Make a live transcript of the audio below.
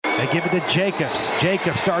They give it to Jacobs.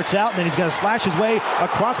 Jacobs starts out, and then he's going to slash his way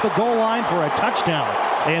across the goal line for a touchdown.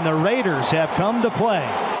 And the Raiders have come to play.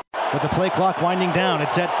 With the play clock winding down,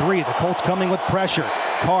 it's at 3. The Colts coming with pressure.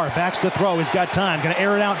 Carr backs to throw. He's got time. Going to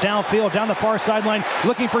air it out downfield, down the far sideline,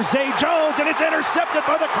 looking for Zay Jones, and it's intercepted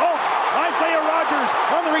by the Colts. Isaiah Rodgers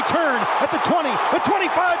on the return at the 20, the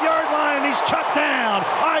 25-yard line, and he's chopped down.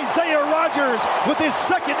 Isaiah Rodgers with his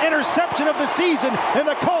second interception of the season, and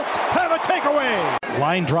the Colts have a takeaway.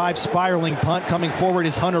 Line drive, spiraling punt. Coming forward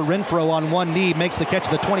is Hunter Renfrow on one knee. Makes the catch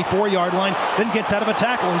at the 24-yard line, then gets out of a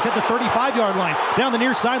tackle. He's at the 35-yard line, down the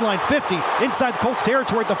near sideline, 50, inside the Colts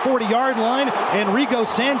territory at the 40-yard line, and Rigo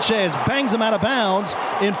Sanchez bangs him out of bounds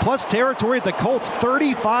in plus territory at the Colts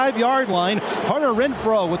 35-yard line. Hunter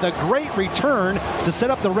Renfrow with a great return to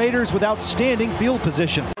set up the Raiders with outstanding field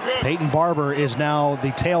position. Peyton Barber is now the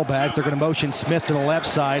tailback. They're going to motion Smith to the left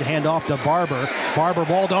side, hand off to Barber. Barber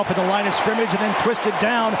balled off at the line of scrimmage and then twisted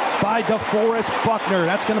down by DeForest Buckner.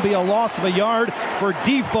 That's going to be a loss of a yard for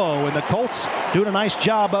Defoe, and the Colts doing a nice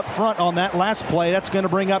job up front on that last play. That's going to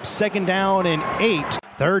bring up 2nd down and 8.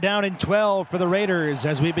 3rd down and 12 for the Raiders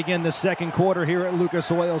as we begin the second quarter here at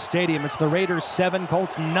Lucas Oil Stadium. It's the Raiders 7,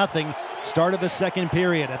 Colts nothing. Start of the second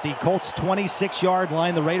period at the Colts 26-yard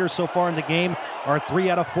line. The Raiders so far in the game are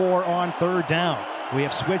 3 out of 4 on 3rd down. We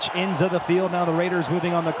have switched ends of the field. Now the Raiders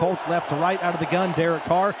moving on the Colts left to right out of the gun. Derek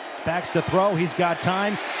Carr backs to throw. He's got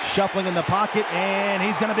time. Shuffling in the pocket, and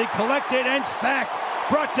he's going to be collected and sacked.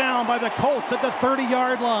 Brought down by the Colts at the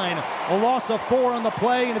 30-yard line. A loss of 4 on the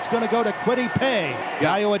play, and it's going to go to Kwity Paye.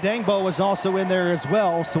 Dayo Adangbo was also in there as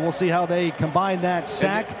well, so we'll see how they combine that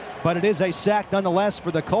sack. But it is a sack nonetheless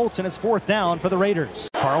for the Colts, and it's 4th down for the Raiders.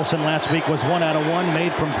 Carlson last week was 1 out of 1,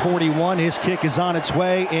 made from 41. His kick is on its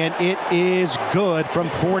way, and it is good from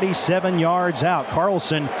 47 yards out.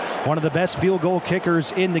 Carlson, one of the best field goal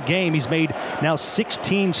kickers in the game. He's made now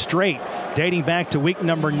 16 straight, dating back to week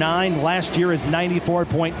number 9. Last year, his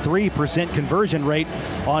 94.3% conversion rate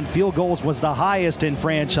on field goals was the highest in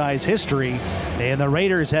franchise history. And the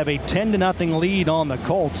Raiders have a 10-0 lead on the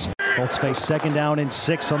Colts. Colts face 2nd down and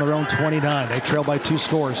 6 on their own 29. They trail by 2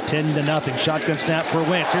 scores, 10-0. Shotgun snap for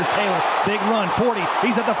Wentz. Here's Taylor. Big run, 40.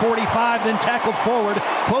 He's at the 45, then tackled forward,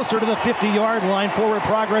 closer to the 50-yard line. Forward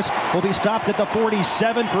progress will be stopped at the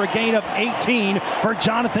 47 for a gain of 18 for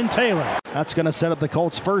Jonathan Taylor. That's going to set up the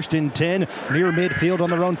Colts 1st and 10 near midfield on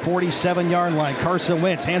their own 47-yard line. Carson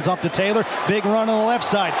Wentz hands off to Taylor. Big run on the left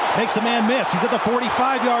side. Makes a man miss. He's at the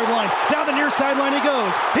 45-yard line. Down the near sideline he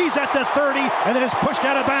goes. He's at the 30 and then is pushed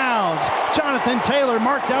out of bounds. Jonathan Taylor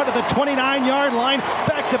marked out at the 29-yard line.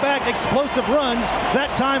 Back-to-back explosive runs,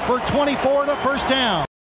 that time for 24 to 1st down.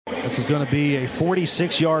 This is going to be a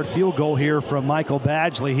 46-yard field goal here from Michael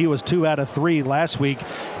Badgley. He was 2 out of 3 last week,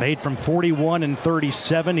 made from 41 and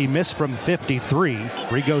 37. He missed from 53.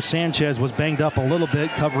 Rigo Sanchez was banged up a little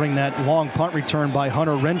bit, covering that long punt return by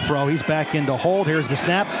Hunter Renfrow. He's back into hold. Here's the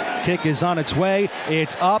snap. Kick is on its way.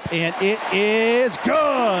 It's up, and it is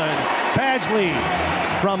good. Badgley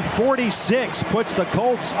from 46 puts the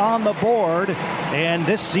Colts on the board, and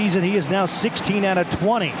this season he is now 16 out of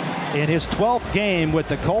 20 in his 12th game with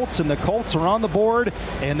the Colts, and the Colts are on the board,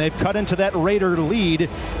 and they've cut into that Raider lead.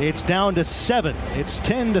 It's down to 7. It's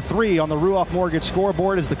 10-3 on the Ruoff Mortgage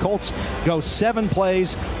scoreboard as the Colts go 7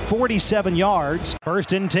 plays, 47 yards.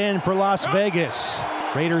 1st and 10 for Las Vegas.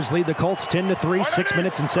 Raiders lead the Colts 10-3, 6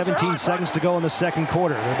 minutes and 17 seconds to go in the second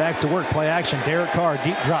quarter. They're back to work, play action. Derek Carr,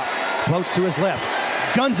 deep drop, floats to his left.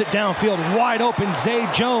 Guns it downfield, wide open. Zay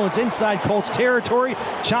Jones inside Colts territory.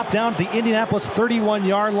 Chopped down at the Indianapolis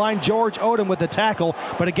 31-yard line. George Odom with the tackle,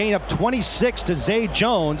 but a gain of 26 to Zay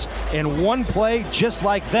Jones. In one play just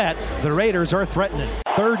like that, the Raiders are threatening.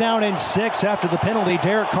 3rd down and 6 after the penalty.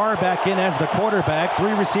 Derek Carr back in as the quarterback.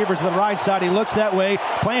 3 receivers to the right side. He looks that way,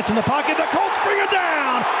 plants in the pocket. The Colts bring it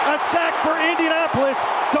down. A sack for Indianapolis.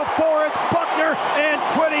 DeForest Buckner and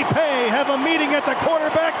Kwity Paye have a meeting at the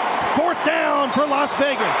quarterback. 4th down for Las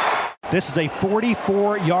Vegas. This is a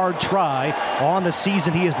 44-yard try on the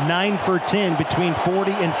season. He is 9 for 10 between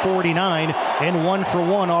 40 and 49 and 1 for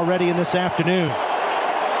 1 already in this afternoon.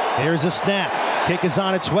 There's a snap. Kick is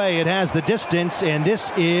on its way. It has the distance, and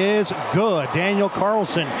this is good. Daniel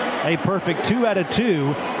Carlson, a perfect 2 out of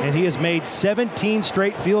 2, and he has made 17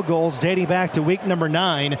 straight field goals dating back to week number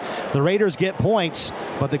 9. The Raiders get points,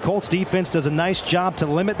 but the Colts defense does a nice job to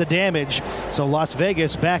limit the damage. So Las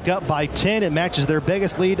Vegas back up by 10. It matches their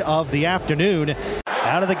biggest lead of the afternoon.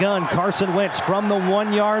 Out of the gun, Carson Wentz from the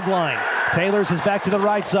 1-yard line. Taylor's his back to the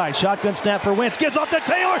right side. Shotgun snap for Wentz. Gives off to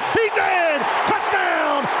Taylor. He's in!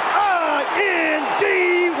 Touchdown!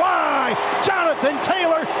 INDY! by Jonathan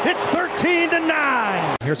Taylor. It's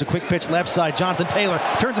 13-9. Here's a quick pitch left side. Jonathan Taylor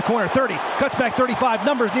turns a corner, 30, cuts back 35,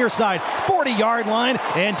 numbers near side, 40-yard line,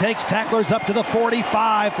 and takes tacklers up to the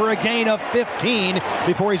 45 for a gain of 15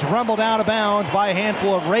 before he's rumbled out of bounds by a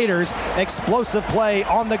handful of Raiders. Explosive play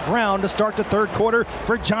on the ground to start the third quarter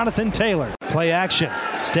for Jonathan Taylor. Play action.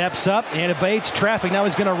 Steps up and evades traffic. Now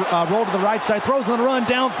he's going to roll to the right side. Throws on the run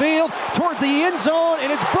downfield towards the end zone.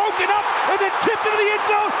 And it's broken up and then tipped into the end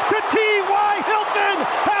zone to T.Y. Hilton.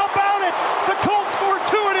 How about it? The Colts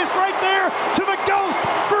fortuitous right there to the ghost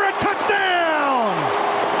for a touchdown.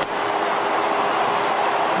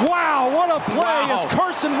 Wow, what a play as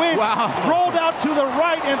Carson Wentz rolled out to the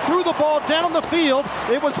right and threw the ball down the field.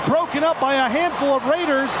 It was broken up by a handful of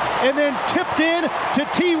Raiders and then tipped in to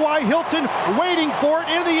T.Y. Hilton, waiting for it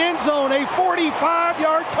in the end zone. A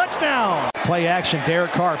 45-yard touchdown. Play action,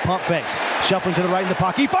 Derek Carr, pump fakes, shuffling to the right in the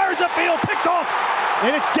pocket. He fires upfield, picked off,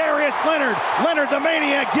 and it's Darius Leonard. Leonard, the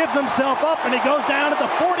maniac, gives himself up, and he goes down at the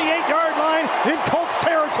 48-yard line in Colts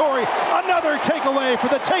territory. Another takeaway for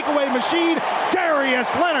the takeaway machine,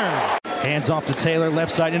 Darius Leonard. Hands off to Taylor,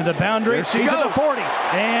 left side into the boundary. He's at the 40,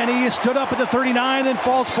 and he stood up at the 39, then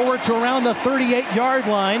falls forward to around the 38-yard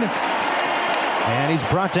line. And he's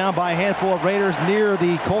brought down by a handful of Raiders near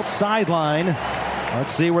the Colts sideline.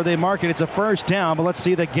 Let's see where they mark it. It's a first down, but let's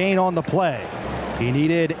see the gain on the play. He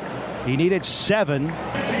needed 7.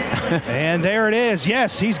 And there it is.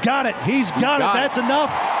 Yes, he's got it. He's got it. That's enough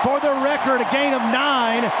for the record. A gain of 9.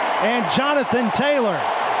 And Jonathan Taylor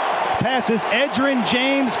passes Edgerrin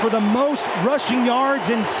James for the most rushing yards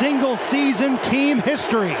in single-season team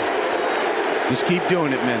history. Just keep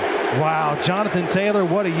doing it, man. Wow, Jonathan Taylor,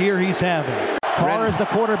 what a year he's having. Carr is the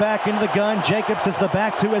quarterback into the gun. Jacobs is the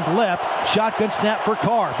back to his left. Shotgun snap for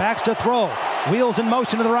Carr. Backs to throw. Wheels in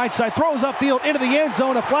motion to the right side. Throws upfield into the end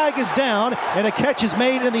zone. A flag is down, and a catch is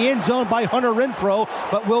made in the end zone by Hunter Renfrow.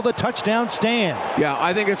 But will the touchdown stand? Yeah,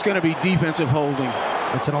 I think it's going to be defensive holding.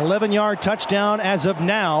 It's an 11-yard touchdown as of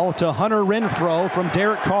now to Hunter Renfrow from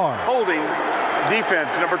Derek Carr. Holding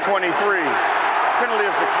defense, number 23. Penalty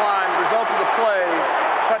is declined. Result of the play,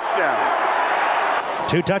 touchdown.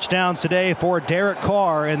 2 touchdowns today for Derek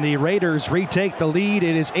Carr, and the Raiders retake the lead.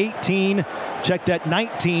 It is 18, check that,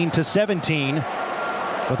 19-17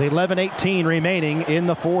 with 11:18 remaining in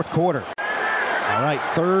the fourth quarter. All right,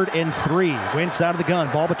 3rd and 3. Wentz out of the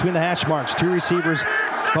gun. Ball between the hash marks. 2 receivers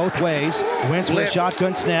both ways. Wentz with a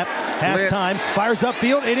shotgun snap. Has time. Fires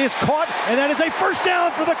upfield. It is caught, and that is a first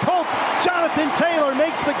down for the Colts. Jonathan Taylor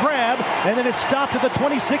makes the grab, and then is stopped at the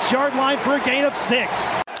 26-yard line for a gain of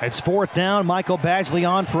 6. It's 4th down. Michael Badgley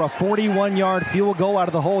on for a 41-yard field goal out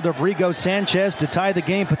of the hold of Rigo Sanchez to tie the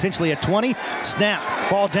game potentially at 20. Snap.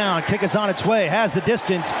 Ball down. Kick is on its way. Has the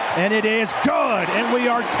distance, and it is good. And we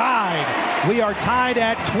are tied. We are tied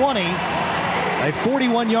at 20. A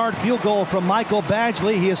 41-yard field goal from Michael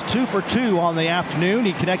Badgley. He is 2 for 2 on the afternoon.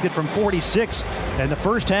 He connected from 46 in the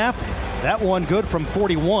first half. That one good from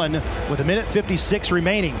 41 with 1:56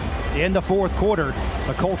 remaining in the fourth quarter.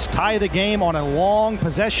 The Colts tie the game on a long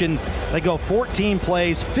possession. They go 14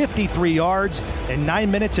 plays, 53 yards, and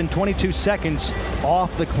 9 minutes and 22 seconds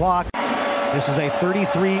off the clock. This is a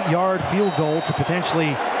 33-yard field goal to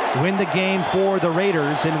potentially win the game for the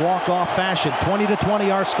Raiders in walk-off fashion.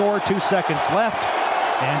 20-20 our score, 2 seconds left.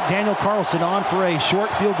 And Daniel Carlson on for a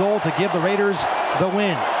short field goal to give the Raiders the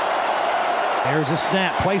win. There's a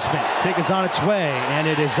snap, placement, kick is on its way, and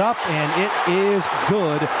it is up, and it is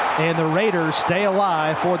good. And the Raiders stay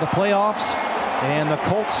alive for the playoffs, and the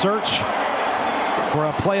Colts search for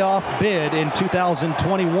a playoff bid in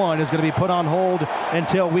 2021 is going to be put on hold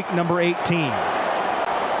until week number 18.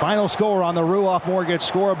 Final score on the Ruoff Mortgage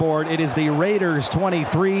scoreboard, it is the Raiders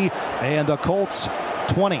 23 and the Colts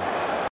 20.